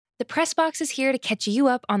The Press Box is here to catch you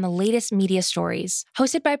up on the latest media stories.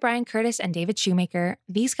 Hosted by Brian Curtis and David Shoemaker,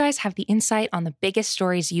 these guys have the insight on the biggest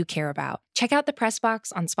stories you care about. Check out The Press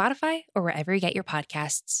Box on Spotify or wherever you get your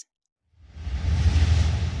podcasts.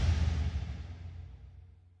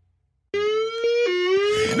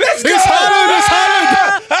 Let's go! It's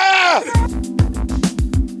Haaland! Ah!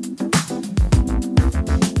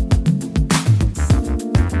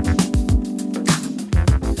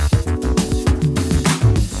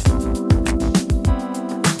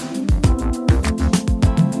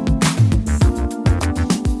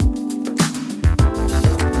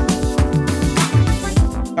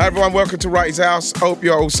 Hi everyone, welcome to Wrighty's House. Hope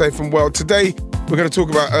you're all safe and well. Today, we're going to talk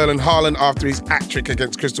about Erling Haaland after his hat-trick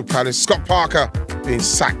against Crystal Palace, Scott Parker being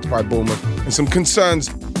sacked by Bournemouth, and some concerns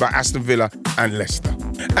about Aston Villa and Leicester.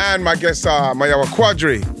 And my guests are Mayowa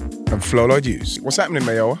Quadri and Flo Lloyd Hughes. What's happening,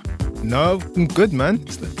 Mayowa? No, I'm good, man.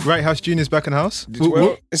 Right House Junior's back in the house.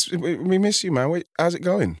 We miss you, man. How's it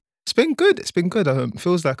going? It's been good. It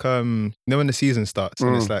feels like, when the season starts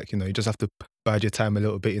and it's like, you just have to bide your time a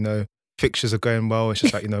little bit, Fixtures are going well. It's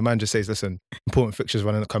just like, man just says, listen, important fixtures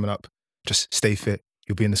coming up. Just stay fit.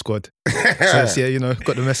 You'll be in the squad. So got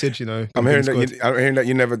the message, I'm hearing that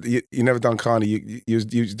you never done Carney. You was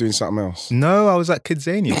doing something else. No, I was at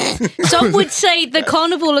Kidzania. Some would say the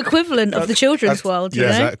carnival equivalent of the children's world, you know?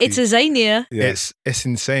 Exactly. It's a Zania. Yeah. It's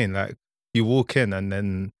insane. Like, you walk in and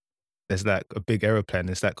then there's like a big aeroplane.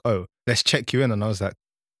 It's like, oh, let's check you in. And I was like,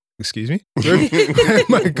 excuse me? Where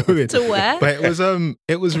am I going? To where? But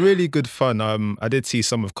it was really good fun. I did see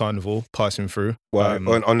some of Carnival passing through.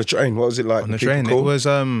 On the train, what was it like? On the train, cool? it was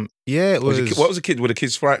it was. What was the kid? Were the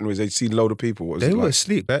kids frightened? Was they see a load of people? They were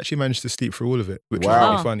asleep. They actually managed to sleep through all of it, which was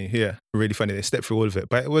really funny. Yeah, really funny. They slept through all of it,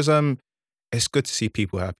 but it was it's good to see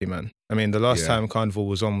people happy, man. I mean, the last time Carnival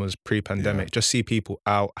was on was pre-pandemic. Yeah. Just see people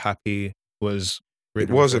out happy was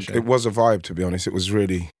really refreshing. It was a vibe, to be honest. It was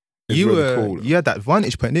really. Really cool. You had that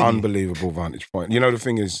vantage point, didn't you? Unbelievable vantage point. The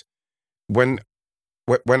thing is, when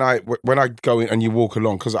I go in and you walk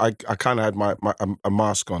along, because I kind of had a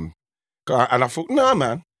mask on, and I thought, nah,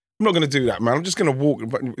 man, I'm not going to do that, man. I'm just going to walk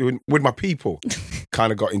with my people.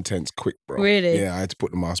 Kind of got intense quick, bro. Really? Yeah, I had to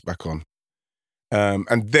put the mask back on.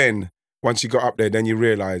 And then once you got up there, then you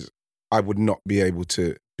realise I would not be able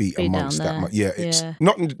to be amongst that much. Yeah, it's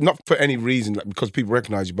not for any reason, like, because people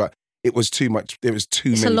recognise you, but. It was too much. It was too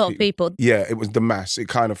many. It's a lot of people. Yeah, it was the mass. It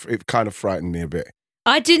kind of frightened me a bit.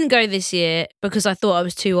 I didn't go this year because I thought I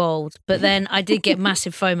was too old. But then I did get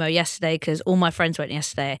massive FOMO yesterday because all my friends went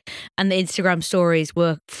yesterday, and the Instagram stories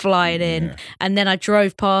were flying in. Yeah. And then I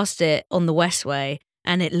drove past it on the Westway,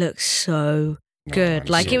 and it looked so good.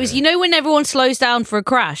 It was, when everyone slows down for a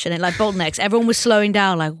crash and it like bottlenecks, everyone was slowing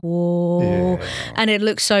down like whoa, and it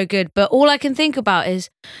looked so good. But all I can think about is.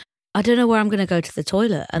 I don't know where I'm going to go to the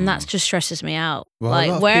toilet, and that just stresses me out.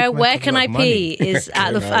 Well, where can I pee is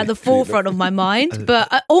at the forefront of my mind.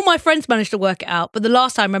 But all my friends managed to work it out. But the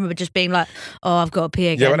last time I remember just being like, "Oh, I've got to pee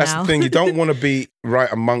again." Yeah, but that's now. the thing. You don't want to be right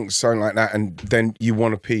amongst something like that, and then you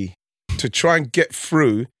want to pee. To try and get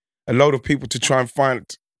through a load of people to try and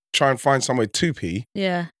find somewhere to pee.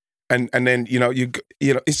 Yeah. And then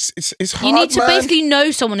it's hard. You need to man. basically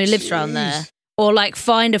know someone who lives around there. Or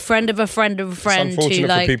find a friend of a friend of a friend. It's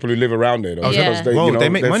unfortunate for people who live around there. Though, yeah. They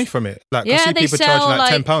make money from it. I see people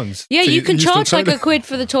charging £10. Yeah, you can charge £1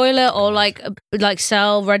 for the toilet, or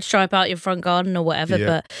sell Red Stripe out your front garden or whatever. Yeah.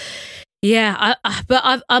 But yeah,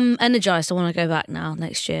 I'm energized. I want to go back now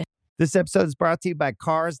next year. This episode is brought to you by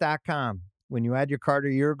Cars.com. When you add your car to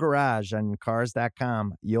your garage on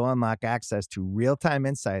Cars.com, you'll unlock access to real-time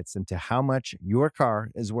insights into how much your car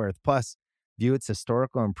is worth. Plus, view its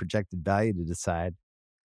historical and projected value to decide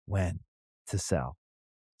when to sell.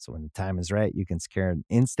 So when the time is right, you can secure an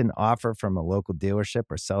instant offer from a local dealership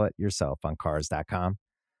or sell it yourself on Cars.com.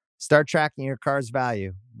 Start tracking your car's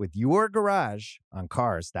value with your garage on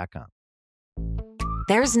Cars.com.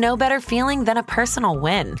 There's no better feeling than a personal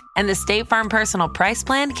win, and the State Farm Personal Price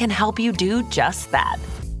Plan can help you do just that.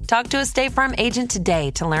 Talk to a State Farm agent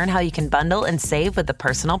today to learn how you can bundle and save with the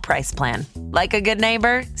Personal Price Plan. Like a good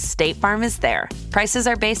neighbor, State Farm is there. Prices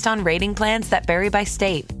are based on rating plans that vary by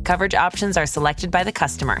state. Coverage options are selected by the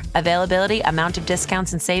customer. Availability, amount of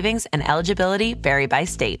discounts and savings, and eligibility vary by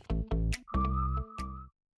state.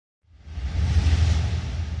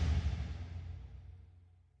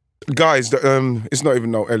 Guys, it's not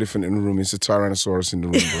even no elephant in the room. It's a Tyrannosaurus in the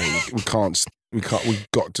room, bro. We've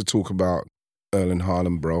got to talk about Erling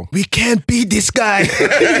Haaland, bro. We can't beat this guy.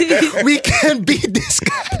 We can't beat this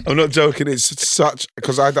guy. I'm not joking. It's such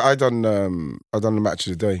because I done the match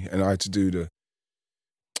of the day, and I had to do the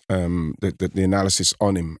analysis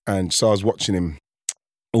on him, and so I was watching him,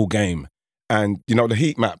 all game. And, you know, the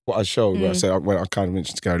heat map, what I showed, where I said, when I kind of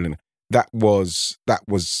mentioned to Carolina, that was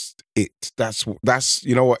it. That's,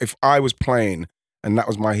 you know what, if I was playing and that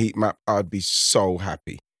was my heat map, I'd be so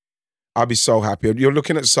happy. I'd be so happy. You're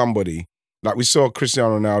looking at somebody, like we saw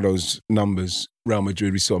Cristiano Ronaldo's numbers, Real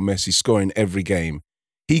Madrid, we saw Messi scoring every game.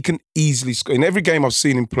 He can easily score. In every game I've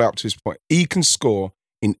seen him play up to this point, he can score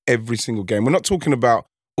in every single game. We're not talking about,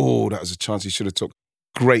 oh, that was a chance he should have took.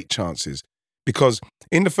 Great chances. Because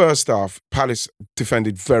in the first half, Palace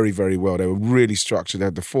defended very, very well. They were really structured. They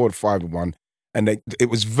had the 4-5-1. And it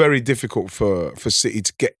was very difficult for City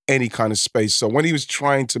to get any kind of space. So when he was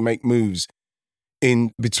trying to make moves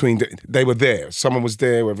in between, they were there. Someone was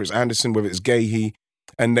there, whether it's Anderson, whether it's Gahey.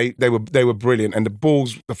 And they were brilliant. And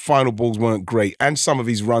the final balls weren't great. And some of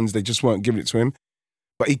his runs, they just weren't giving it to him.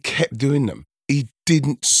 But he kept doing them. He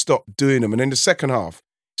didn't stop doing them. And in the second half,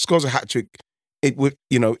 he scores a hat-trick. It would,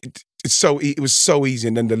 you know, it was so easy.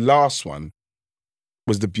 And then the last one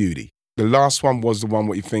was the beauty. The last one was the one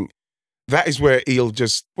where you think, that is where he'll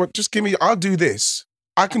just give me, I'll do this.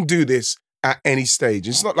 I can do this at any stage.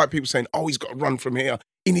 It's not like people saying, oh, he's got to run from here.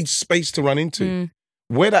 He needs space to run into.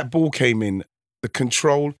 Where that ball came in, the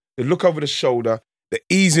control, the look over the shoulder, the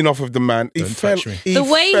easing off of the man. He fell. The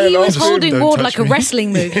way he was holding Ward like a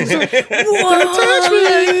wrestling move. He was like, Don't touch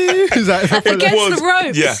me. against the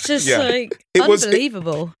ropes. Yeah, just yeah. like It was-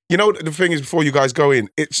 unbelievable. You know, the thing is, before you guys go in,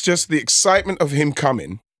 it's just the excitement of him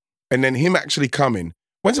coming and then him actually coming.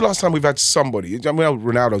 When's the last time we've had somebody? I mean,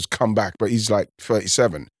 Ronaldo's come back, but he's like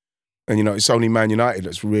 37. And, you know, it's only Man United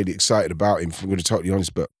that's really excited about him, if I'm going to be totally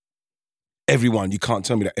honest. But everyone, you can't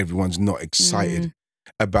tell me that everyone's not excited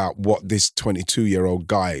about what this 22-year-old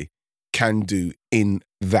guy can do in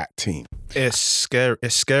that team. It's scary.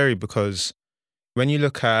 It's scary because when you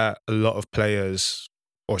look at a lot of players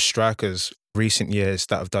or strikers recent years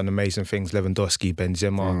that have done amazing things, Lewandowski,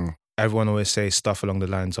 Benzema, everyone always says stuff along the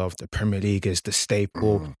lines of the Premier League is the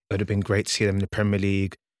staple. It would have been great to see them in the Premier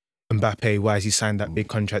League. Mbappe, why has he signed that big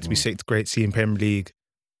contract to be great to see in Premier League?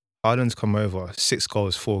 Haaland's come over, 6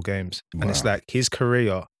 goals, 4 games. And it's like his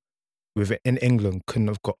career in England couldn't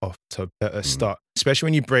have got off to a better start, especially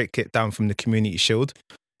when you break it down from the Community Shield.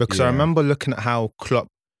 Because I remember looking at how Klopp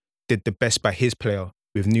did the best by his player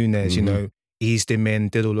with Núñez, you know, eased him in,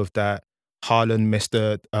 did all of that. Haaland missed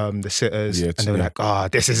the sitters, and they were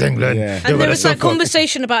like, this is England. Yeah. And there was that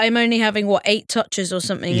conversation about him only having, 8 touches or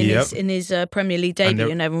something in his Premier League debut,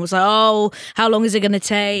 and everyone was like, oh, how long is it going to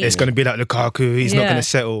take? It's going to be like Lukaku, he's not going to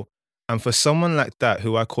settle. And for someone like that,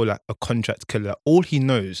 who I call like a contract killer, all he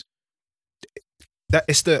knows, that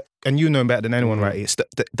it's and you know better than anyone, right? It's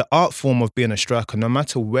the art form of being a striker. No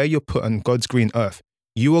matter where you're put on God's green earth,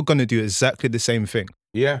 you are going to do exactly the same thing.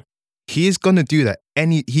 Yeah. He is going to do that.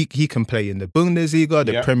 He can play in the Bundesliga,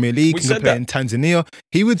 the Premier League, he can play in Tanzania.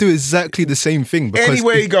 He would do exactly the same thing. Because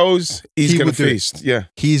anywhere he goes, he's going to feast. Yeah.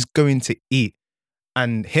 He's going to eat.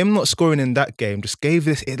 And him not scoring in that game just gave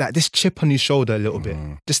this chip on his shoulder a little bit.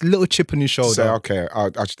 Just a little chip on his shoulder. Say, okay,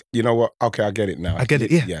 you know what? Okay, I get it now. I get it,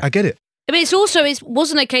 yeah. I get it. But it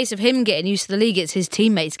wasn't a case of him getting used to the league, it's his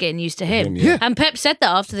teammates getting used to him. Yeah. And Pep said that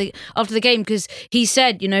after the game, because he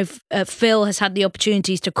said, Phil has had the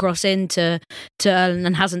opportunities to cross into Erling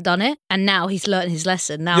and hasn't done it, and now he's learned his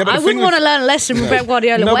lesson. Now, I wouldn't want to learn a lesson from Pep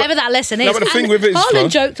Guardiola, whatever that lesson is. But the thing with it is,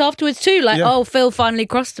 Haaland joked afterwards too, Phil finally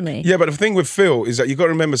crossed to me. Yeah, but the thing with Phil is that you got to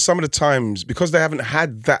remember some of the times, because they haven't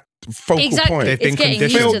had that focal point. They've been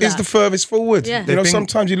conditioned. Phil is the furthest forward. Yeah. You know,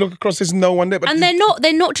 sometimes you look across, there's no one there. But and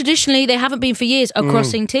they're not traditionally, they haven't been for years, a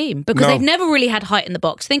crossing team, because they've never really had height in the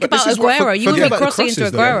box. Think about Aguero. You would be crossing into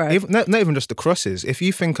Aguero. Not even just the crosses. If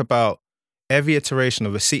you think about every iteration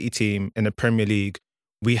of a City team in the Premier League,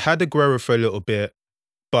 we had Aguero for a little bit,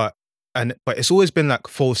 but it's always been like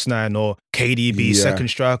false 9 or KDB, second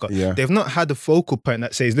striker. Yeah. They've not had a focal point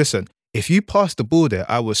that says, listen, if you pass the ball there,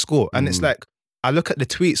 I will score. And it's like, I look at the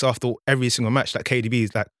tweets after every single match, like KDB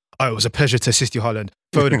is like, oh, it was a pleasure to assist you, Haaland.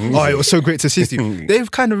 Foden, oh, it was so great to assist you. They've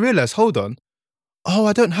kind of realised, hold on,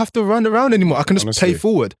 I don't have to run around anymore. I can just play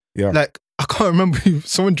forward. Yeah. Like, I can't remember who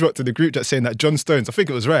someone dropped in the group chat saying that John Stones, I think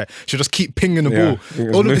it was Ray, should just keep pinging the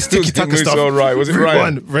ball. All of this tiki-taka stuff. All right. Was it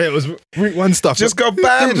right? Ray, it was route 1 stuff. Just go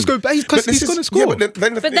bam. Yeah, just go bam, because he's going to score. Yeah,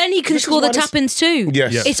 but then he can score the tap-ins too.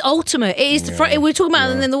 Yes. It's ultimate. It is. We're talking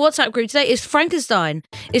about it in the WhatsApp group today. It's Frankenstein.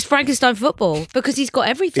 It's Frankenstein football, because he's got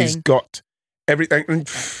everything. He's got everything.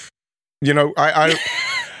 You know, I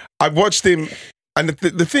watched him. And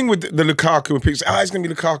the thing with the Lukaku, when people say, it's going to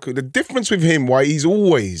be Lukaku, the difference with him, why he's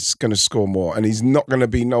always going to score more and he's not going to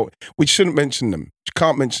be we shouldn't mention them. You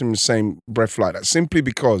can't mention them in the same breath like that, simply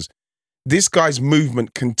because this guy's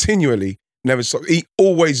movement continually never stops. He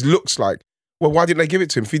always looks like, well, why didn't they give it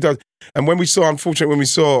to him? If he does, and when we saw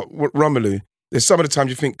Romelu, there's some of the times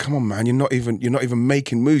you think, come on, man, you're not even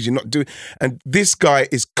making moves. You're not doing, and this guy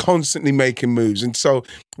is constantly making moves. And so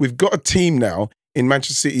we've got a team now in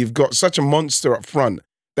Manchester City. You've got such a monster up front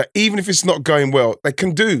that even if it's not going well, they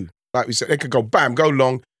can do, like we said, they could go bam, go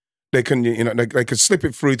long. They can, they could slip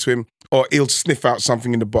it through to him, or he'll sniff out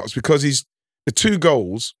something in the box, because the two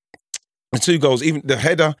goals, even the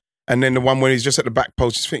header and then the one where he's just at the back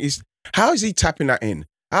post. How is he tapping that in?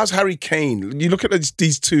 How's Harry Kane? You look at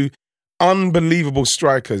these two unbelievable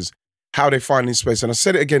strikers, how they find in space. And I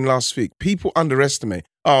said it again last week. People underestimate.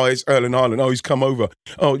 Oh, it's Erling Haaland. Oh, he's come over.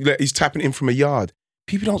 Oh, he's tapping in from a yard.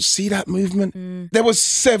 People don't see that movement. There was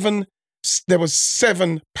seven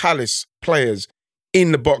Palace players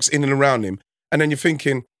in the box, in and around him. And then you're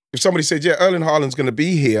thinking, if somebody said, yeah, Erling Haaland's going to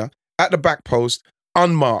be here at the back post,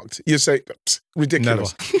 unmarked, you say,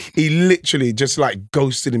 ridiculous. He literally just like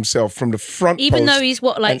ghosted himself from the front Even post. though he's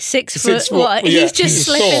 6 foot, yeah, he's just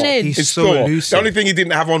slipping in. He's Thor. The only thing he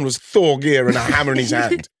didn't have on was Thor gear and a hammer in his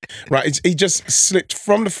hand. Right? He just slipped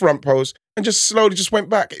from the front post and just slowly just went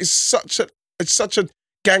back. It's such a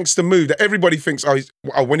gangster move that everybody thinks,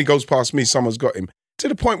 when he goes past me, someone's got him. To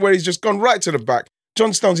the point where he's just gone right to the back.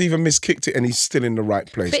 John Stones even miskicked it and he's still in the right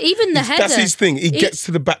place. But even the header... That's his thing. He gets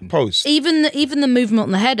to the back post. Even the movement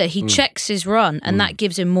on the header, he checks his run and that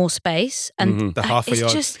gives him more space. And the half a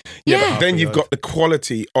yard. But then you've got the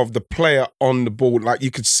quality of the player on the ball. Like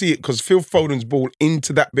you could see it because Phil Foden's ball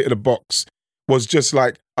into that bit of the box was just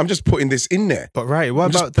like, I'm just putting this in there. But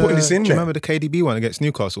what about do you remember the KDB one against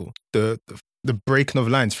Newcastle? The breaking of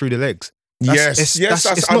lines through the legs. Yes,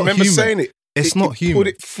 I remember saying it. It's not human. Put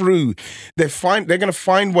it through. They're going to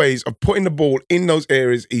find ways of putting the ball in those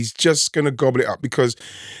areas. He's just going to gobble it up because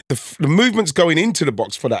the movements going into the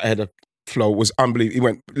box for that header flow was unbelievable. He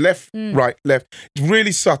went left, right, left.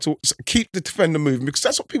 Really subtle. Keep the defender moving because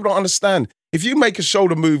that's what people don't understand. If you make a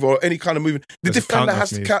shoulder move or any kind of movement, the defender has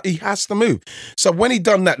to count. He has to move. So when he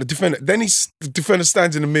done that, the defender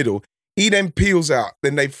stands in the middle. He then peels out.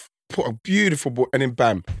 Then they put a beautiful ball and then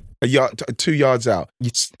bam. 2 yards out.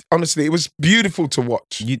 Honestly, it was beautiful to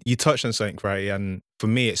watch. You touched on something, right? And for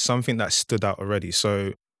me, it's something that stood out already.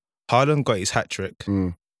 So Haaland got his hat-trick.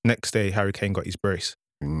 Next day, Harry Kane got his brace.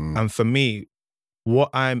 And for me,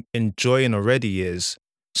 what I'm enjoying already is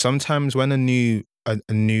sometimes when a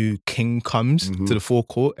new king comes to the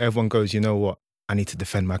forecourt, everyone goes, you know what? I need to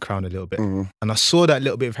defend my crown a little bit. And I saw that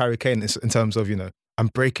little bit of Harry Kane in terms of, I'm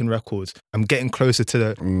breaking records. I'm getting closer to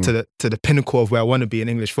the pinnacle of where I want to be in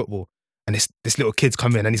English football. And this little kid's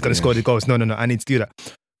come in and he's going to score the goals. No, I need to do that.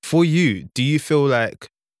 For you, do you feel like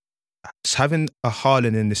having a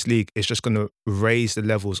Haaland in this league is just going to raise the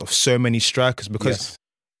levels of so many strikers? Because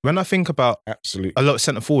when I think about a lot of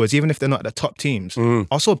centre forwards, even if they're not at the top teams,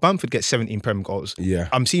 I saw Bamford get 17 Prem goals. Yeah,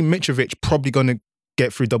 I'm seeing Mitrovic probably going to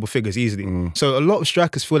get through double figures easily. So a lot of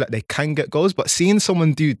strikers feel like they can get goals, but seeing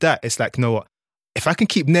someone do that, it's like, you know what? If I can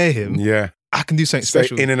keep near him, I can do something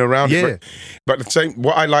special. In and around it. But the same,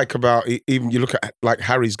 what I like about it, even you look at like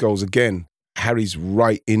Harry's goals again, Harry's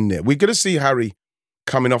right in there. We're going to see Harry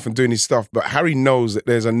coming off and doing his stuff, but Harry knows that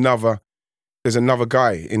there's another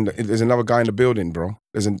guy in the building, bro.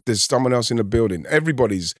 There's someone else in the building.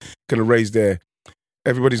 Everybody's going to raise their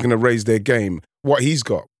game. What he's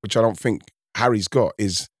got, which I don't think Harry's got,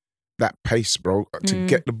 is that pace, bro, to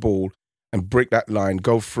get the ball and break that line,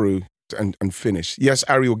 go through and finish. Yes,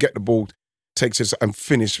 Harry will get the ball, takes it and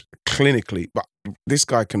finish clinically, but this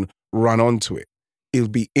guy can run onto it. He'll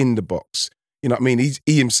be in the box. You know what I mean?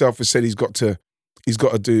 He himself has said he's got to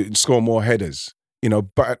score more headers.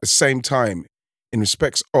 But at the same time, in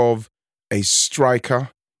respects of a striker,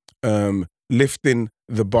 lifting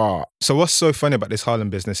the bar. So what's so funny about this Haaland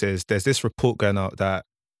business is there's this report going out that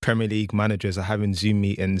Premier League managers are having Zoom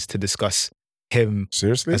meetings to discuss him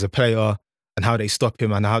as a player and how they stop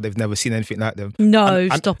him and how they've never seen anything like them. No,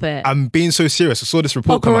 stop it. I'm being so serious. I saw this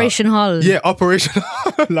report Operation Haaland. Yeah, Operation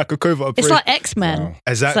like a covert operation. It's like X-Men. Wow.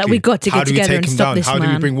 Exactly. It's like we got to get together and stop this man. How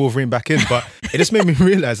do we bring Wolverine back in? But it just made me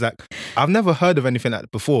realise like I've never heard of anything like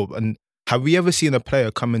that before. And have we ever seen a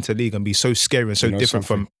player come into the league and be so scary and so different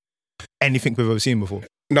from anything we've ever seen before?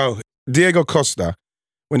 No, Diego Costa.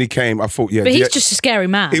 When he came, I thought, but he's just a scary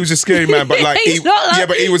man. He was a scary man, but like,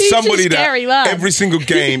 but he was somebody that every single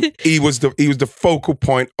game he was the focal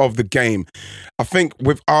point of the game. I think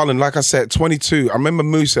with Haaland, like I said, 22. I remember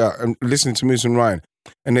Musa and listening to Musa and Ryan,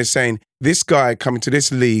 and they're saying this guy coming to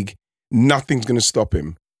this league, nothing's going to stop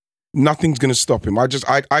him. Nothing's going to stop him.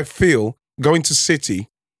 I feel going to City.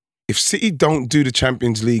 If City don't do the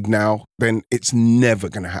Champions League now, then it's never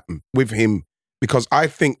going to happen with him because I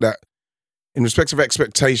think that. in respect of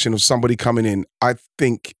expectation of somebody coming in, I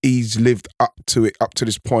think he's lived up to it up to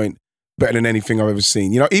this point better than anything I've ever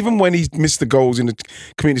seen. You know, even when he's missed the goals in the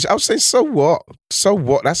community, I was saying, so what? So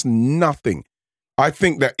what? That's nothing. I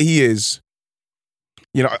think that he is,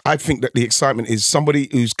 you know, I think that the excitement is somebody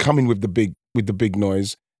who's coming with the big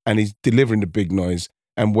noise and he's delivering the big noise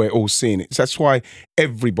and we're all seeing it. So that's why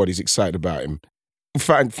everybody's excited about him.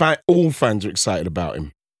 All fans are excited about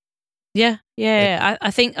him. Yeah.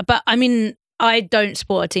 I think, but I mean, I don't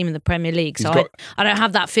support a team in the Premier League, so I don't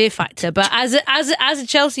have that fear factor. But as a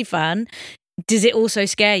Chelsea fan, does it also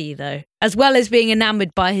scare you though? As well as being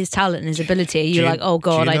enamoured by his talent and his ability, you're like, oh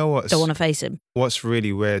God, I don't want to face him. What's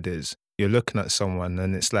really weird is you're looking at someone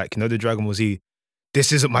and it's like, you know, the Dragon Ball Z,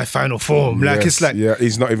 this isn't my final form. Like, it's like, yeah,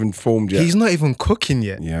 he's not even formed yet. He's not even cooking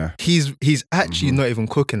yet. Yeah. He's actually not even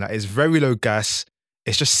cooking. Like, it's very low gas.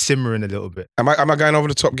 It's just simmering a little bit. Am I going over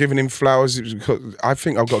the top giving him flowers? I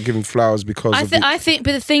think I've got to give him flowers because I think,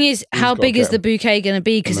 but the thing is, how big is the bouquet going to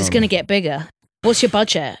be? Because it's going to get bigger. What's your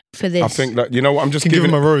budget for this? I think that, you know what, I'm just giving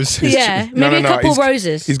him a rose. Yeah, maybe a couple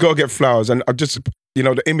roses. He's got to get flowers. And I just, you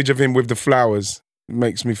know, the image of him with the flowers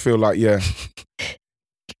makes me feel like, yeah,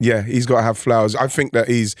 he's got to have flowers. I think that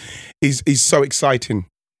he's so exciting.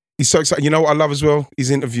 He's so exciting. You know what I love as well? His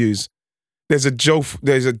interviews. There's a jovial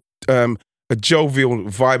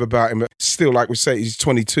vibe about him. Still, like we say, he's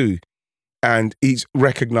 22 and he's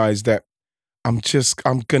recognized that I'm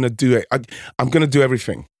going to do it. I'm going to do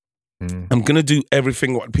everything. I'm going to do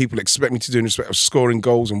everything what people expect me to do in respect of scoring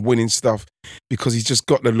goals and winning stuff because he's just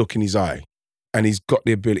got the look in his eye and he's got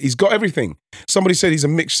the ability. He's got everything. Somebody said he's a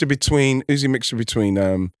mixture between, I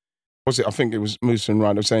think it was Musa and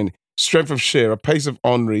Ryan. They're saying strength of Shearer, pace of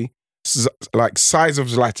Henry, like size of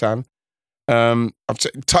Zlatan,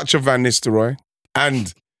 touch of Van Nistelrooy,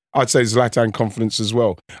 and I'd say Zlatan confidence as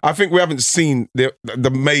well. I think we haven't seen the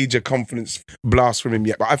major confidence blast from him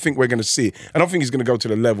yet, but I think we're going to see it. I don't think he's going to go to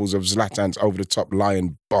the levels of Zlatan's over-the-top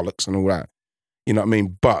lion bollocks and all that. You know what I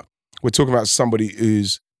mean? But we're talking about somebody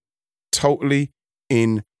who's totally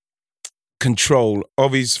in control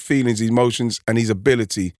of his feelings, his emotions, and his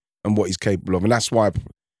ability and what he's capable of. And that's why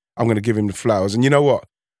I'm going to give him the flowers. And you know what?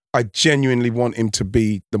 I genuinely want him to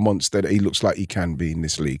be the monster that he looks like he can be in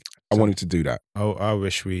this league. I want him to do that. I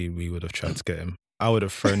wish we would have tried to get him. I would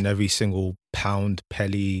have thrown every single pound,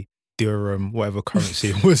 penny, dirham, whatever currency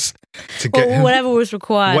it was to get him. Whatever was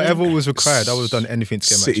required. Whatever was required, I would have done anything to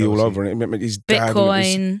get him. City all over it. His dad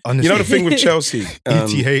Bitcoin. You know the thing with Chelsea?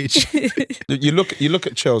 ETH. You look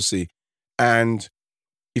at Chelsea and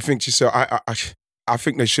you think to yourself, I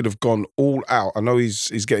think they should have gone all out. I know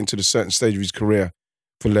he's getting to the certain stage of his career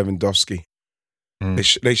for Lewandowski.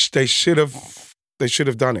 They should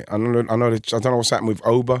have done it. I don't know what's happened with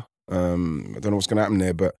Oba. I don't know what's going to happen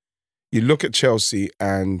there, but you look at Chelsea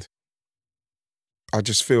and I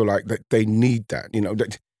just feel like that they need that.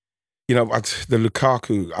 The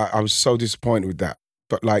Lukaku, I was so disappointed with that.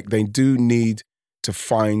 But like they do need to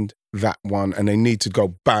find that one and they need to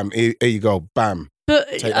go, bam, here you go, bam. But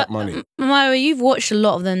take that money. Myra, you've watched a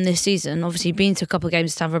lot of them this season. Obviously, you've been to a couple of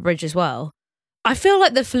games at Stamford Bridge as well. I feel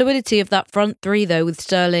like the fluidity of that front three, though, with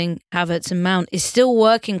Sterling, Havertz and Mount, is still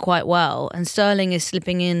working quite well. And Sterling is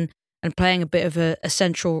slipping in and playing a bit of a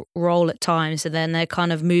central role at times. And then they're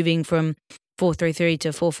kind of moving from 4-3-3 to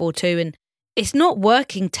 4-4-2. And it's not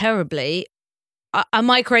working terribly. Am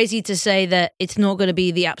I crazy to say that it's not going to be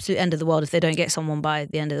the absolute end of the world if they don't get someone by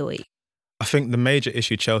the end of the week? I think the major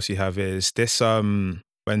issue Chelsea have is this, when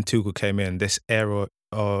Tuchel came in, this era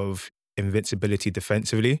of invincibility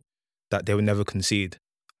defensively, that they will never concede,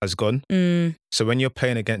 has gone. So when you're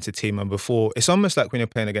playing against a team and before, it's almost like when you're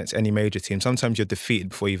playing against any major team, sometimes you're defeated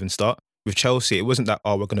before you even start. With Chelsea, it wasn't that,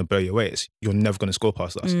 we're going to blow you away. It's, you're never going to score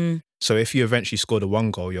past us. So if you eventually score the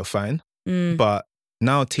one goal, you're fine. But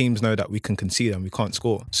now teams know that we can concede and we can't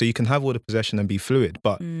score. So you can have all the possession and be fluid.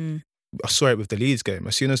 But I saw it with the Leeds game.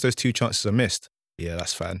 As soon as those two chances are missed, yeah,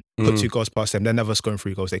 that's fine. Put 2 goals past them. They're never scoring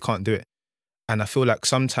 3 goals. They can't do it. And I feel like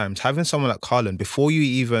sometimes having someone like Haaland, before you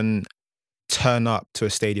even turn up to a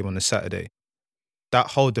stadium on a Saturday, that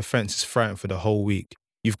whole defence is frightened for the whole week.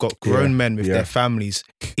 You've got grown men with their families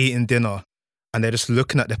eating dinner and they're just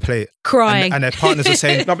looking at their plate. Crying. And their partners are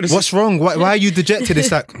saying, what's wrong? Why are you dejected?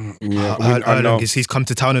 It's like, I know. He's come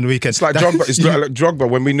to town on the weekend. It's like Drogba. It's like Drogba.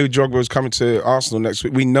 When we knew Drogba was coming to Arsenal next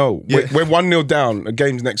week, we know. We're 1-0 down. The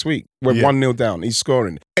game's next week. We're 1-0 down. He's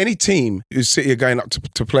scoring. Any team who City are going up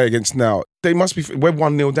to play against now, they must be, we're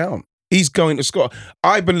 1-0 down. He's going to score.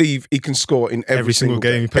 I believe he can score in every single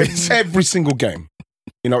game he plays. Every single game.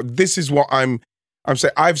 This is what I'm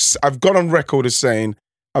saying. I've got on record as saying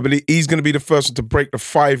I believe he's going to be the first one to break the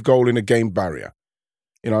 5 goal in a game barrier.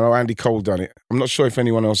 You know, I know Andy Cole done it. I'm not sure if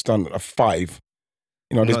anyone else done a 5.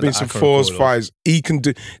 You know, there's Not been that some I can 4s, recall of. 5s. He can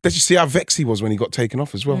do. Did you see how vexed he was when he got taken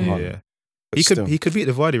off as well? Haaland? Yeah. But He still. could beat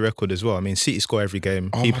the Vardy record as well. I mean, City score every game.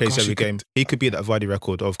 Oh He my plays gosh, every he could- game. He could beat that Vardy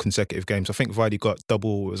record of consecutive games. I think Vardy got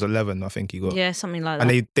double. It was 11. I think he got. Yeah, something like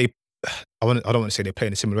that. And they, I don't want to say they play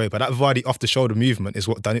in a similar way, but that Vardy off the shoulder movement is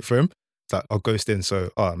what done it for him. It's like, I'll ghost in. So,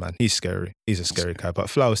 oh man, he's scary. He's a scary guy. But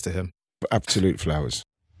flowers to him. Absolute flowers.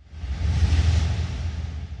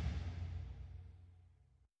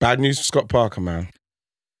 Bad news for Scott Parker, man.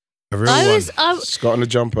 A real one. Scott on the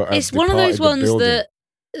jumper. has It's one of those departed the ones building. that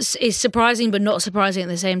is surprising but not surprising at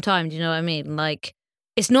the same time. Do you know what I mean? Like,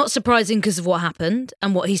 it's not surprising because of what happened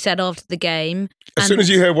and what he said after the game. As soon as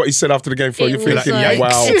you hear what he said after the game, you're it was thinking, like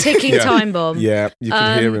wow. a ticking Yeah. time bomb. Yeah, you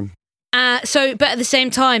can hear him. But at the same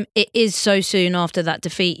time, it is so soon after that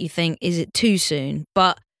defeat. You think, is it too soon?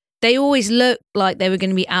 But they always looked like they were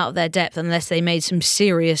going to be out of their depth unless they made some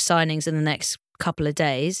serious signings in the next couple of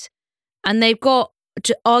days. And they've got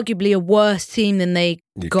arguably a worse team than they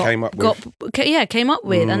came up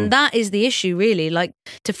with. And that is the issue, really. Like,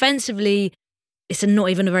 defensively, it's not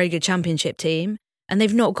even a very good championship team. And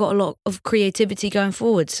they've not got a lot of creativity going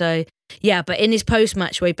forward. So, yeah, but in his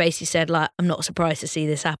post-match where he basically said, like, I'm not surprised to see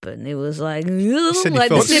this happen. It was like, said he like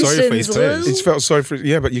felt the sorry for his Simpsons. players. He's felt sorry for.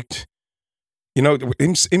 Yeah, but you know,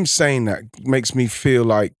 him saying that makes me feel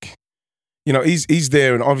like, you know, he's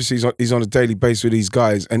there, and obviously he's on a daily basis with these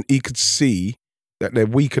guys, and he could see that they're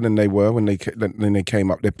weaker than they were when they came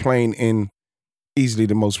up. They're playing in easily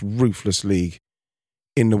the most ruthless league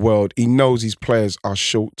in the world. He knows his players are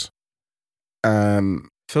short.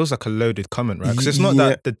 Feels like a loaded comment, right? Because it's not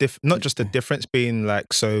that not just the difference being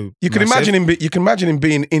like so. You can imagine him. You can imagine him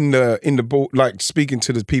being in the ball, like speaking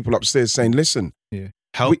to the people upstairs, saying, "Listen,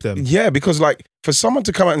 help them." Yeah, because like for someone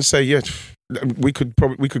to come out and say, "Yeah, we could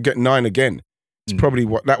get 9 again," it's probably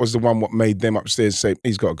that was the one what made them upstairs say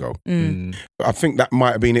he's got to go. But I think that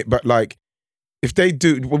might have been it. But like, if they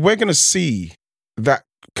do, we're going to see that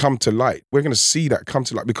come to light. We're going to see that come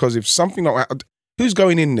to light because if something like that. Who's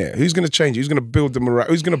going in there? Who's going to change it? Who's going to build the morale?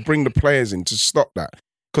 Who's going to bring the players in to stop that?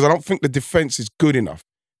 Because I don't think the defense is good enough.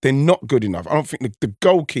 They're not good enough. I don't think the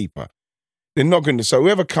goalkeeper, they're not good enough. So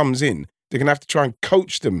whoever comes in, they're going to have to try and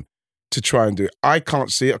coach them to try and do it. I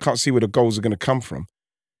can't see it. I can't see where the goals are going to come from.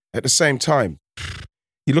 At the same time,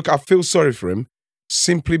 I feel sorry for him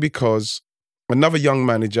simply because another young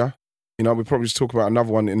manager, you know, we'll probably just talk about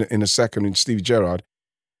another one in a second, in Stevie Gerrard,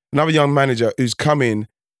 another young manager who's come in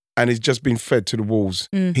and he's just been fed to the wolves.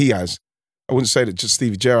 He has. I wouldn't say that just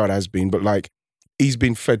Stevie Gerrard has been, but like he's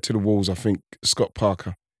been fed to the wolves, I think, Scott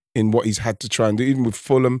Parker, in what he's had to try and do, even with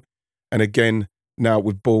Fulham and again now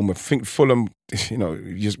with Bournemouth. I think Fulham, you know,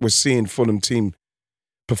 we're seeing Fulham team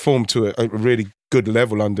perform to a really good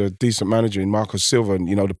level under a decent manager in Marco Silva and,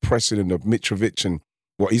 you know, the pressing and the Mitrovic and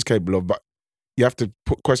what he's capable of. But you have to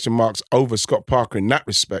put question marks over Scott Parker in that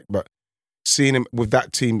respect. But seeing him with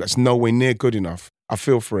that team that's nowhere near good enough, I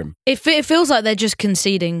feel for him. It feels like they're just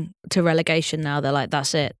conceding to relegation now. They're like,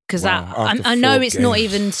 that's it. Because After I know 4 it's not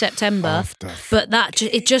games. even September, After but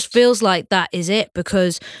it just feels like that is it.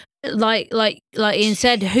 Because like Ian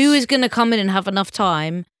said, who is going to come in and have enough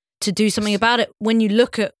time to do something about it when you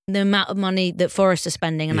look at the amount of money that Forest are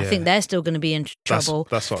spending? And I think they're still going to be in trouble.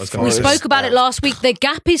 That's what I was going We to say. spoke about it last week. The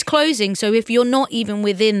gap is closing. So if you're not even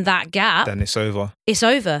within that gap, Then it's over. it's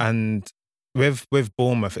over. And with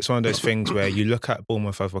Bournemouth, it's one of those things where you look at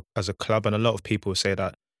Bournemouth as a club, and a lot of people say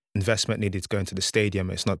that investment needed to go into the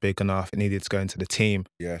stadium. It's not big enough. It needed to go into the team.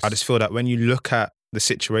 Yes. I just feel that when you look at the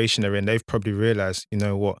situation they're in, they've probably realised, you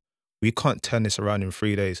know what, we can't turn this around in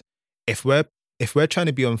 3 days. If we're trying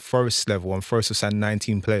to be on Forest level, on Forest have signed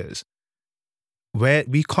 19 players,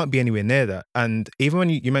 we can't be anywhere near that. And even when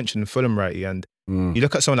you mentioned Fulham, righty, and you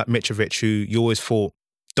look at someone like Mitrovic, who you always thought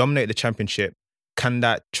dominated the Championship, can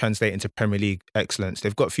that translate into Premier League excellence?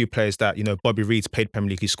 They've got a few players that, you know, Bobby Reed's played Premier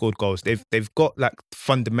League, he scored goals. They've got like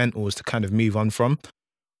fundamentals to kind of move on from.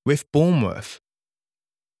 With Bournemouth,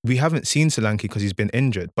 we haven't seen Solanke because he's been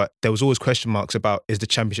injured, but there was always question marks about, is the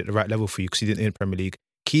Championship the right level for you because he didn't in Premier League?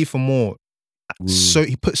 Kiefer Moore, so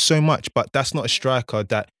he puts so much, but that's not a striker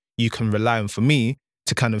that you can rely on for me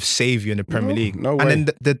to kind of save you in the Premier League. No and way. then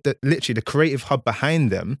the literally the creative hub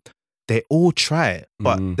behind them, they all try it,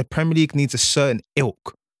 but the Premier League needs a certain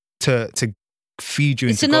ilk to feed you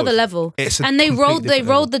It's into another goals. level. It's a And they completely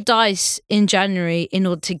rolled different the dice in January in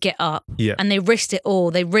order to get up. Yeah. And they risked it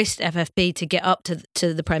all. They risked FFP to get up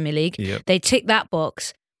to the Premier League. Yep. They ticked that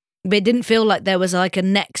box. But it didn't feel like there was like a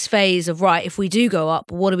next phase of, right, if we do go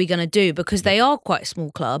up, what are we going to do? Because they are quite a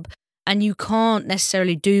small club. And you can't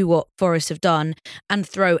necessarily do what Forest have done and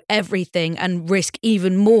throw everything and risk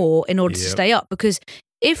even more in order to stay up. Because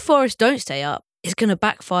if Forest don't stay up, it's going to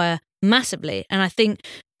backfire massively. And I think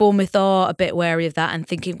Bournemouth are a bit wary of that and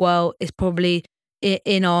thinking, well, it's probably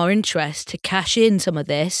in our interest to cash in some of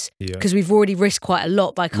this because we've already risked quite a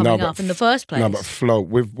lot by coming up in the first place. No, but Flo,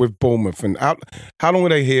 with Bournemouth, and how long were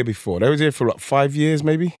they here before? They were here for 5 years,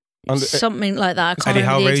 maybe? Something like that. I can't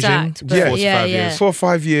remember the exact. But 4 or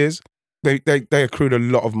 5 years. They accrued a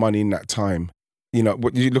lot of money in that time. You know,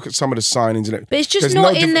 you look at some of the signings, and but it's just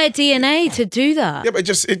not in their DNA to do that. Yeah, but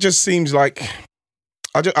it just seems like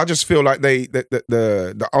I just feel like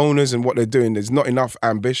the owners and what they're doing, there's not enough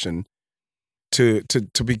ambition to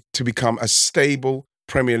become a stable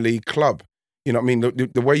Premier League club. You know what I mean?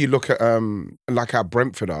 The way you look at like how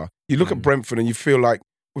Brentford are, you look at Brentford and you feel like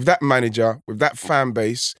with that manager, with that fan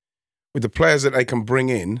base, with the players that they can bring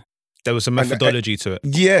in. There was a methodology to it.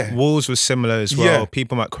 Yeah. Wolves was similar as well. Yeah.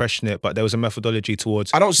 People might question it, but there was a methodology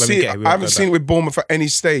towards. I don't see it. I haven't seen it with Bournemouth at any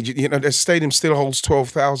stage. You know, their stadium still holds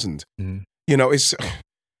 12,000. You know,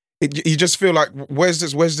 you just feel like where's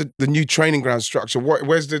the new training ground structure?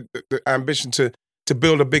 Where's the ambition to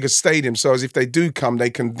build a bigger stadium so as if they do come, they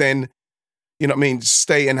can then, you know what I mean,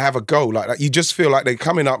 stay and have a go like that. You just feel like they're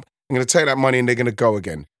coming up, I'm going to take that money and they're going to go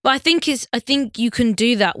again. But I think you can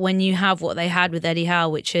do that when you have what they had with Eddie Howe,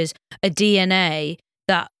 which is a DNA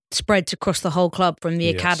that spreads across the whole club from the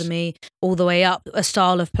academy all the way up, a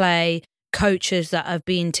style of play, coaches that have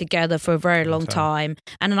been together for a very long time,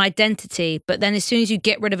 and an identity. But then as soon as you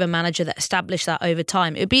get rid of a manager that established that over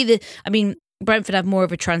time, it would be Brentford have more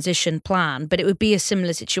of a transition plan, but it would be a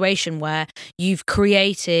similar situation where you've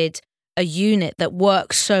created a unit that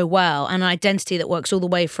works so well, an identity that works all the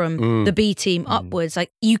way from the B team upwards. Like,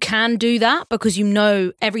 you can do that because you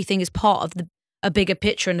know everything is part of a bigger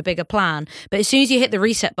picture and a bigger plan. But as soon as you hit the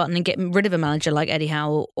reset button and get rid of a manager like Eddie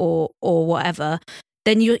Howe or whatever,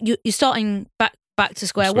 then you're starting back to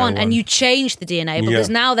square one, and you change the DNA because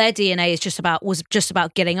now their DNA was just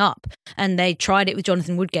about getting up. And they tried it with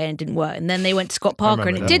Jonathan Woodgate and it didn't work, and then they went to Scott Parker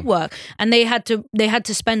and it did work, and they had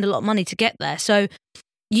to spend a lot of money to get there. So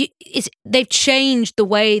they've changed the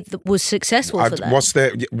way that was successful for them.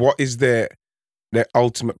 What is their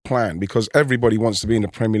ultimate plan? Because everybody wants to be in the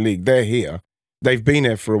Premier League. They're here. They've been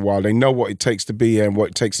here for a while. They know what it takes to be here and what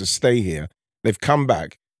it takes to stay here. They've come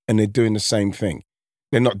back and they're doing the same thing.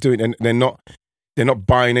 They're not doing, and they're not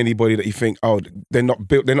buying anybody that you think, they're not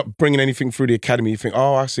bringing anything through the academy. You think,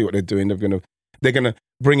 I see what they're doing. They're gonna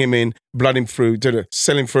bring him in, blood him through,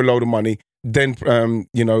 sell him for a load of money, then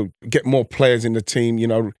get more players in the team,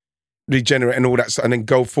 regenerate and all that stuff, and then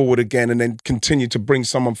go forward again, and then continue to bring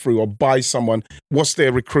someone through or buy someone. What's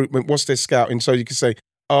their recruitment? What's their scouting? So you can say,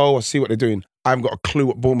 I see what they're doing. I haven't got a clue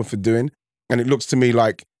what Bournemouth are doing, and it looks to me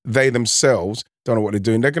like they themselves don't know what they're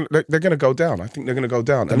doing. They're gonna go down. I think they're gonna go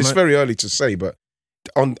down, and it's very early to say, but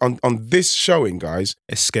on this showing, guys,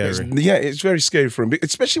 it's scary. It's very scary for him,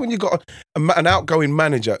 especially when you've got an outgoing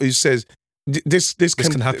manager who says this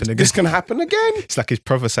can happen again. This can happen again. It's like he's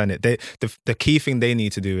prophesying it. The key thing they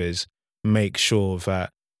need to do is make sure that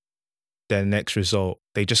their next result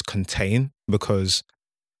they just contain, because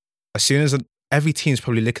as soon as every team's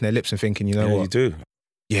probably licking their lips and thinking, you know what, you do.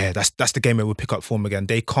 Yeah, that's the game where we'll pick up form again.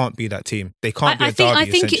 They can't be that team. They can't be a Derby, I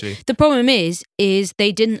think essentially. The problem is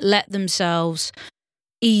they didn't let themselves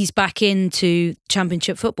ease back into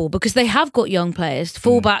Championship football because they have got young players.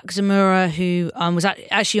 Fullback Zamora, who was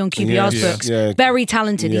actually on QPR's books, very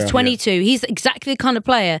talented. He's 22. He's exactly the kind of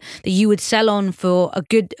player that you would sell on for a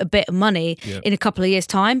bit of money in a couple of years'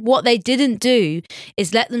 time. What they didn't do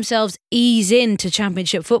is let themselves ease into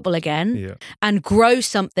Championship football again and grow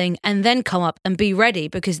something and then come up and be ready,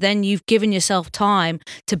 because then you've given yourself time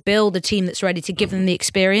to build a team that's ready to give them the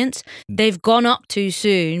experience. They've gone up too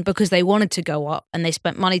soon because they wanted to go up and they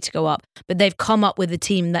spent money to go up, but they've come up with a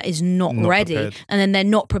team that is not ready prepared. And then they're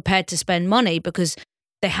not prepared to spend money because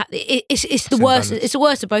they it's the worst. It's the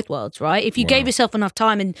worst of both worlds, right? If you gave yourself enough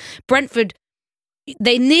time, and Brentford,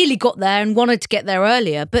 they nearly got there and wanted to get there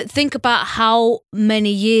earlier, but think about how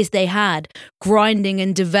many years they had grinding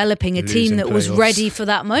and developing a team that was ready for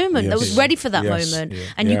that moment,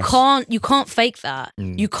 and you can't fake that.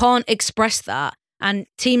 You can't express that. And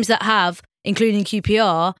teams that have, including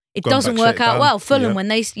QPR, it doesn't work out well. Fulham, when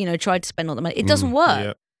they tried to spend all the money, it doesn't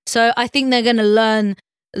work. So I think they're going to learn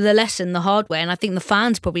the lesson the hard way, and I think the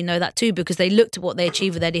fans probably know that too, because they looked at what they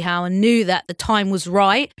achieved with Eddie Howe and knew that the time was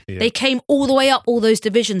right. They came all the way up all those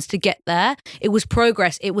divisions to get there. It was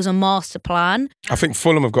progress. It was a master plan. I think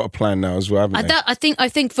Fulham have got a plan now as well, haven't they? I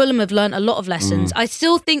think Fulham have learned a lot of lessons. I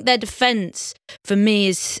still think their defence, for me,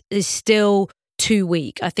 is still too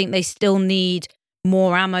weak. I think they still need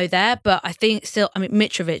more ammo there, but I think still, I mean,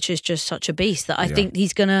 Mitrovic is just such a beast that I think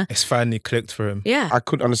he's gonna. It's finally clicked for him. Yeah, I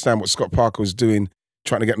couldn't understand what Scott Parker was doing,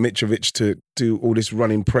 trying to get Mitrovic to do all this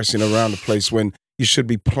running, pressing around the place when you should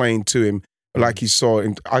be playing to him like he saw.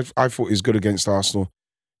 I thought he was good against Arsenal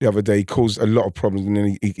the other day. He caused a lot of problems, and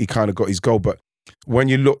then he kind of got his goal. But when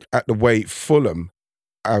you look at the way Fulham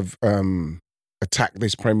have attacked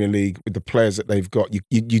this Premier League with the players that they've got,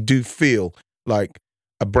 you do feel like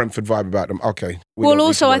a Brentford vibe about them. Okay. Well,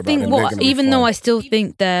 also, I think even though I still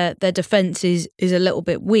think their defence is a little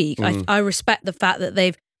bit weak, I respect the fact that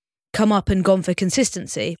they've come up and gone for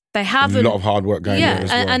consistency. They haven't. A lot of hard work going there as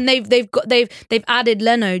well. And they've added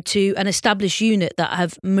Leno to an established unit that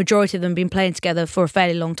have majority of them been playing together for a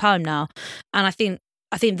fairly long time now, and I think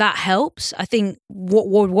that helps. I think what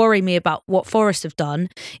would worry me about what Forest have done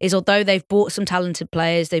is, although they've bought some talented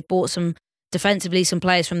players, they've bought some defensively some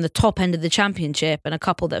players from the top end of the Championship and a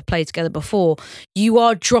couple that have played together before, you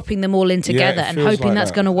are dropping them all in together and hoping like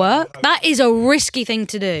that's going to work. That is a risky thing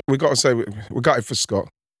to do. We've got to say, we got it for Scott,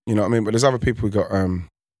 you know what I mean? But there's other people we got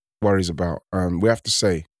worries about. We have to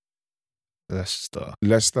say Leicester.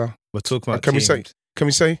 We're talking about Can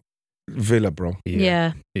we say Villa, bro?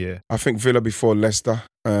 Yeah. I think Villa before Leicester,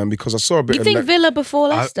 because I saw a bit. You think Villa before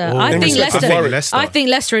Leicester? I think Leicester. I think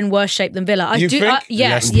Leicester in worse shape than Villa. You think?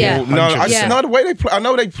 Yes. No, the way they play. I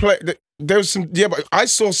know they play. There was some. Yeah, but I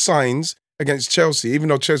saw signs against Chelsea, even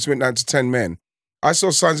though Chelsea went down to 10 men. I saw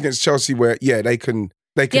signs against Chelsea where they can.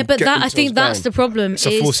 Yeah, but I think that's the problem. It's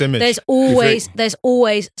a false image. There's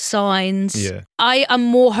always signs. Yeah. I am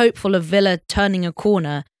more hopeful of Villa turning a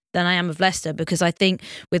corner than I am of Leicester, because I think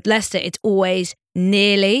with Leicester it's always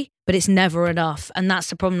nearly, but it's never enough, and that's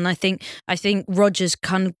the problem. And I think Rodgers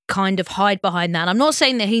can kind of hide behind that. And I'm not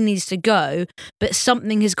saying that he needs to go, but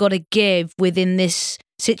something has got to give within this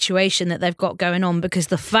situation that they've got going on, because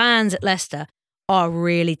the fans at Leicester are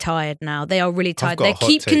really tired now. They are really tired. They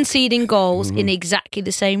keep conceding goals in exactly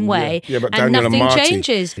the same way, but and nothing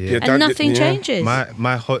changes. And nothing changes.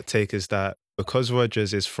 My hot take is that because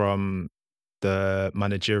Rodgers is from the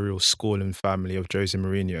managerial school and family of Jose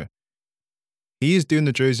Mourinho, he is doing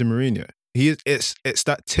the Jose Mourinho. It's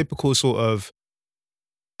that typical sort of,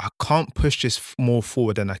 I can't push this more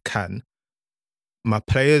forward than I can. My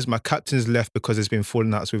captain's left because there's been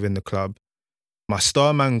falling outs within the club. My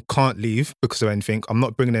star man can't leave because of anything. I'm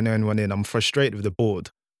not bringing anyone in. I'm frustrated with the board.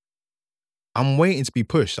 I'm waiting to be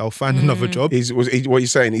pushed. I'll find another job. What you're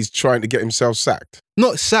saying? He's trying to get himself sacked.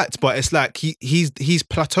 Not sacked, but it's like he's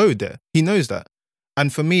plateaued there. He knows that.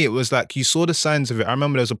 And for me, it was like you saw the signs of it. I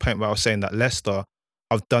remember there was a point where I was saying that Leicester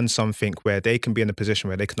have done something where they can be in a position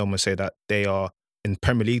where they can almost say that they are, in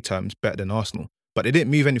Premier League terms, better than Arsenal. But they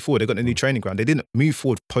didn't move any forward. They got a new training ground. They didn't move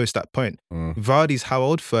forward post that point. Vardy's how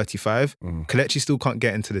old? 35. Kelechi still can't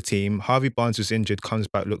get into the team. Harvey Barnes was injured, comes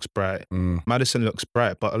back, looks bright. Maddison looks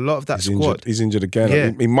bright. But a lot of that squad... He's injured again.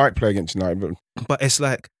 Yeah. He might play against United. But it's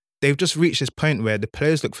like they've just reached this point where the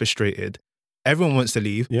players look frustrated. Everyone wants to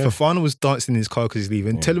leave. Yeah. Fofana was dancing in his car because he's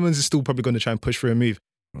leaving. Tielemans is still probably going to try and push for a move.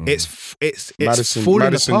 It's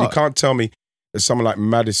falling apart. You can't tell me that someone like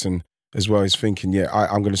Maddison as well is thinking,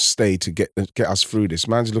 I'm going to stay to get us through this.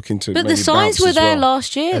 Man's looking to. But the signs were there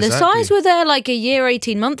last year. Exactly. The signs were there like a year,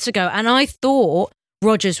 18 months ago, and I thought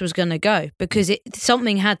Rodgers was going to go because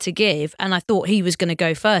something had to give, and I thought he was going to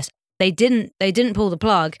go first. They didn't pull the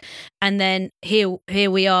plug, and then here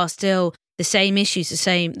we are still. The same issues, the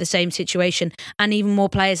same situation, and even more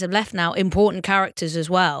players have left now. Important characters as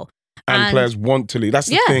well, and players want to leave. That's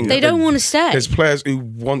the thing. They don't want to stay. There's players who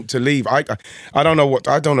want to leave. I don't know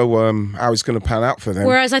how it's going to pan out for them.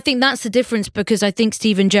 Whereas I think that's the difference, because I think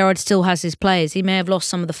Steven Gerrard still has his players. He may have lost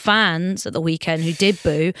some of the fans at the weekend who did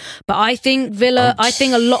boo, but I think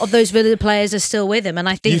a lot of those Villa players are still with him, and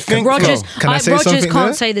I think Rodgers. Rodgers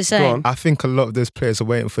can't say the same. I think a lot of those players are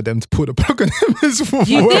waiting for them to pull the plug on him as well.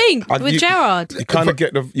 You think with Gerrard? You kind of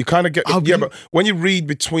get but when you read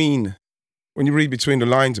between the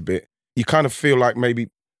lines a bit, you kind of feel like maybe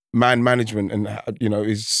man management and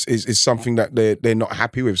is something that they're not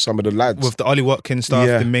happy with, some of the lads. With the Ollie Watkins stuff,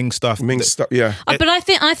 the Ming stuff. But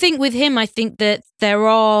I think with him, I think that there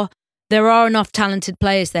are enough talented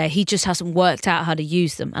players there. He just hasn't worked out how to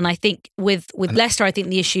use them. And I think with Leicester, I think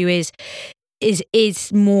the issue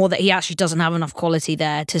is more that he actually doesn't have enough quality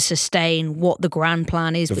there to sustain what the grand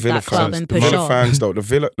plan is with that club and push on.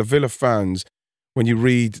 The Villa fans, when you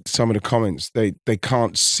read some of the comments, they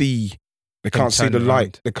can't see the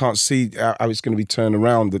light. They can't see how it's going to be turned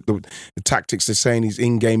around. The tactics they're saying is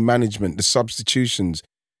in-game management, the substitutions.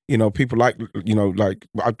 People like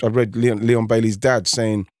I read Leon Bailey's dad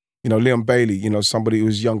saying Leon Bailey, somebody who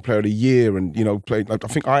was young player of the year and, played, like, I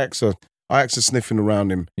think Ajax are sniffing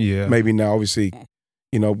around him. Yeah. Maybe now, obviously,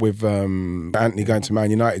 with Anthony going to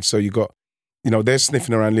Man United. So you got, they're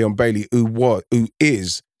sniffing around Leon Bailey, who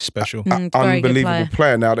is Special. an Very good unbelievable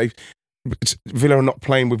player. Now, Villa are not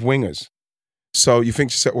playing with wingers. So you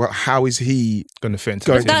think to yourself, well, how is he going to fit into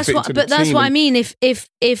going the to team? fit into the That's team? what I mean.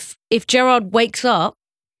 If Gerrard wakes up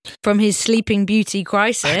from his sleeping beauty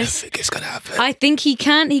crisis, I don't think it's going to happen. I think he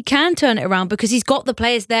can turn it around because he's got the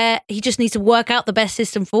players there. He just needs to work out the best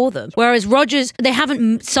system for them. Whereas Rodgers, they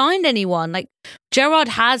haven't signed anyone. Like Gerrard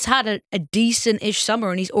has had a decent-ish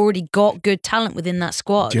summer and he's already got good talent within that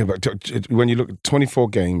squad. Yeah, but when you look at 24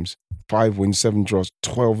 games, 5 wins, 7 draws,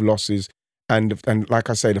 12 losses, and like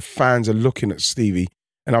I say, the fans are looking at Stevie,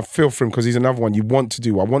 and I feel for him because he's another one you want to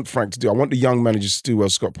do. I want Frank to do. I want the young managers to do well,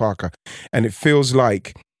 Scott Parker. And it feels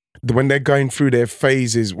like when they're going through their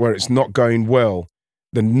phases where it's not going well,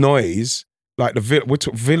 the noise, like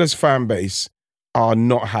Villa's fan base are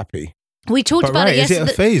not happy. We talked But about right, it is it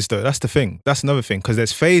yesterday. a phase though? That's the thing. That's another thing because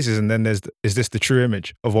there's phases and then is this the true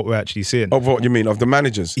image of what we're actually seeing? Of what you mean, of the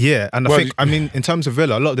managers? Yeah, and Well, I mean, in terms of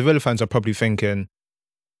Villa, a lot of the Villa fans are probably thinking,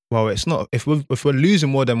 well, it's not, if we're losing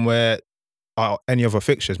more than any other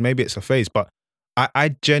fixtures, maybe it's a phase. But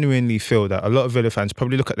I genuinely feel that a lot of Villa fans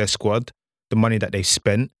probably look at their squad, the money that they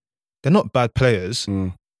spent. They're not bad players.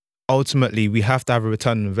 Ultimately, we have to have a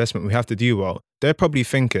return on investment. We have to do well. They're probably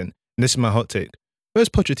thinking, and this is my hot take, where's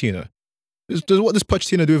Pochettino? What does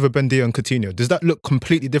Pochettino do with Buendia and Coutinho? Does that look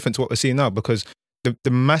completely different to what we're seeing now? Because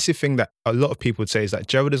the massive thing that a lot of people would say is that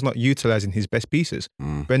Gerrard is not utilising his best pieces.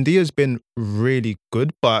 Buendia's been really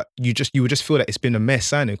good, but you would just feel that it's been a mess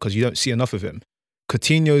signing because you don't see enough of him.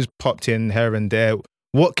 Coutinho's popped in here and there.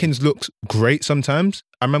 Watkins looks great sometimes.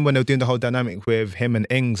 I remember when they were doing the whole dynamic with him and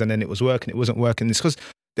Ings and then it was working, it wasn't working. It's because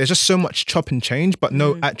there's just so much chop and change, but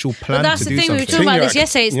no actual plan But that's to the do thing, we were something. talking about this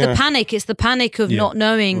yesterday. It's Yeah. the panic. It's the panic of not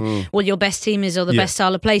knowing what your best team is or the Yeah. best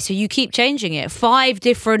style of play. So you keep changing it. 5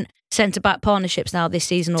 different centre-back partnerships now this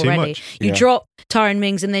season Too already. much. You Yeah. drop Tyrone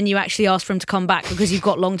Mings and then you actually ask for him to come back because you've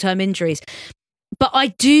got long-term injuries. But I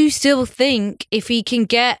do still think if he can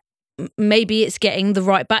get, maybe it's getting the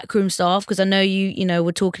right backroom staff, because I know you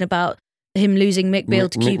were talking about him losing Mick Beale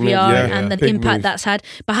to Mick QPR Beale, yeah. and the Big impact move. that's had.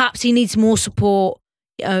 Perhaps he needs more support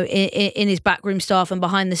in his backroom staff and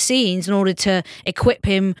behind the scenes in order to equip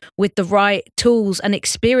him with the right tools and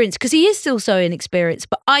experience, because he is still so inexperienced.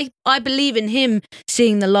 But I believe in him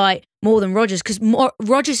seeing the light more than Rodgers, because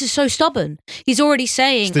Rodgers is so stubborn. He's already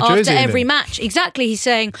saying It's the after jersey in every him. match, exactly, he's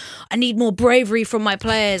saying, I need more bravery from my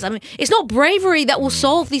players. I mean, it's not bravery that will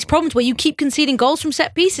solve these problems where you keep conceding goals from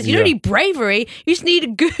set pieces. You don't Yeah. need bravery. You just need a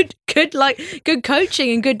good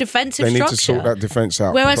coaching and good defensive They need structure. to sort that defence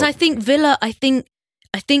out. Whereas But- I think Villa, I think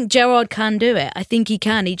Gerrard can do it. I think he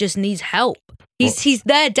can. He just needs help. He's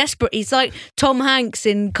there desperate. He's like Tom Hanks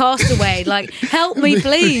in Castaway. Like, help me,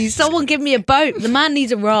 please. Someone give me a boat. The man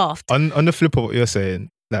needs a raft. On the flip of what you're saying,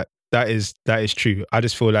 that is true. I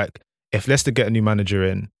just feel like if Leicester get a new manager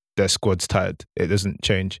in, their squad's tired. It doesn't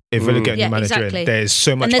change. If Villa get a Yeah, new manager exactly. in, there's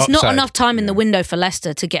so much And there's not upside. enough time in the window for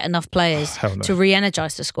Leicester to get enough players Hell no. to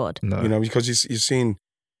re-energise the squad. No. because you've seen,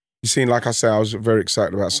 like I say, I was very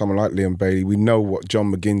excited about someone like Liam Bailey. We know what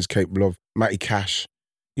John McGinn's capable of. Matty Cash,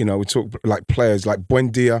 we talk like players like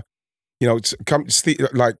Buendia.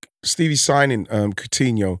 Like Stevie signing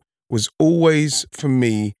Coutinho was always for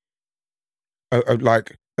me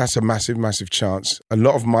like that's a massive, massive chance. A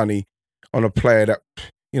lot of money on a player that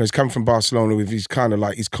he's come from Barcelona with his kind of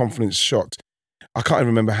like his confidence shot. I can't even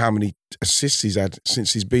remember how many assists he's had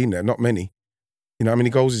since he's been there. Not many. How many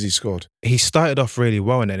goals has he scored? He started off really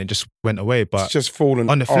well and then it just went away. But It's just fallen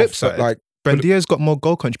on the flip off, side, like Buendia's got more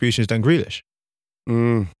goal contributions than Grealish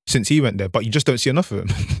since he went there, but you just don't see enough of him.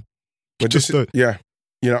 You But just don't. yeah,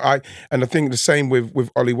 and I think the same with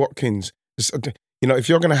Ollie Watkins. If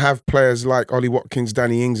you're going to have players like Ollie Watkins,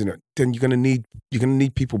 Danny Ings in it, then you're going to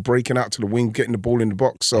need people breaking out to the wing, getting the ball in the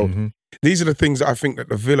box. So these are the things that I think that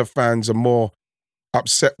the Villa fans are more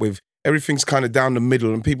upset with. Everything's kind of down the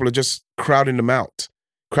middle, and people are just crowding them out,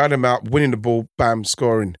 winning the ball, bam,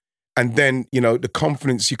 scoring, and then the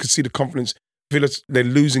confidence. You can see the confidence. Villa, they're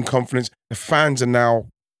losing confidence. The fans are now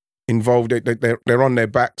involved. They're on their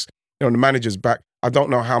backs. The manager's back. I don't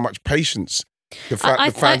know how much patience the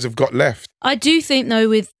fans have got left. I do think though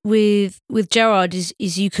with Gerrard is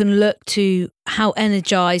you can look to how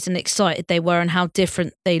energised and excited they were and how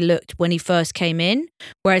different they looked when he first came in.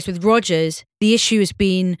 Whereas with Rodgers, the issue has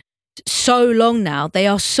been so long now. They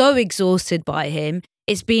are so exhausted by him.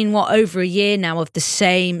 It's been over a year now of the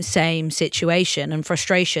same situation and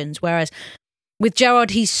frustrations. Whereas with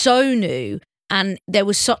Gerrard, he's so new And there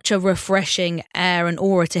was such a refreshing air and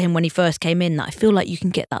aura to him when he first came in that I feel like you can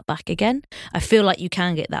get that back again. I feel like you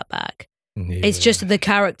can get that back. Yeah. It's just the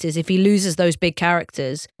characters. If he loses those big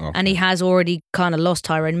characters and he has already kind of lost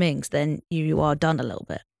Tyrone Mings, then you are done a little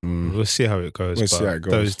bit. We'll see how it goes. We'll see how it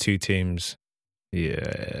goes. Those two teams, the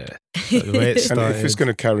way it started. And if it's going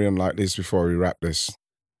to carry on like this before we wrap this,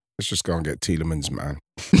 let's just go and get Tielemans, man.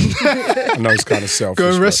 I know it's kind of selfish.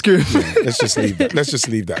 Go and rescue him. Yeah, let's just leave that. Let's just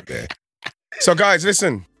leave that there. So, guys,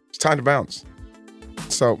 listen, it's time to bounce.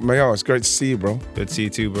 So, Mayo, it's great to see you, bro. Good to see you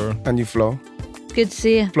too, bro. And you, Flo. Good to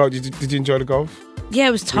see you. Flo, did you enjoy the golf? Yeah,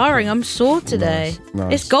 it was tiring. I'm sore today.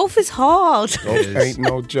 Nice. Golf is hard. Golf ain't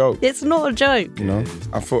no joke. It's not a joke. You know,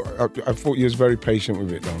 I thought you was very patient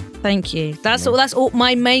with it, though. Thank you. That's all.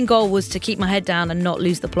 My main goal was to keep my head down and not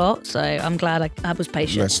lose the plot. So I'm glad I was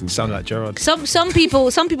patient. Listen, sound like Gerard. Some people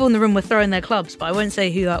in the room were throwing their clubs, but I won't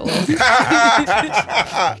say who that was.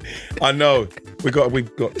 I know. We've got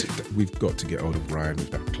to get hold of Ryan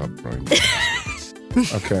with that club, Brian.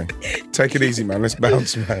 Okay, take it easy, man. Let's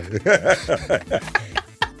bounce, man.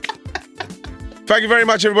 Thank you very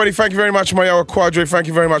much, everybody. Thank you very much, Mayowa Quadri. Thank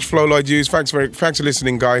you very much, Flo Lloyd Hughes. Thanks for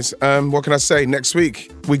listening, guys. What can I say? Next week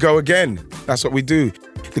we go again. That's what we do.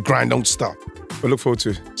 The grind don't stop. But look forward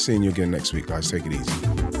to seeing you again next week, guys. Take it easy.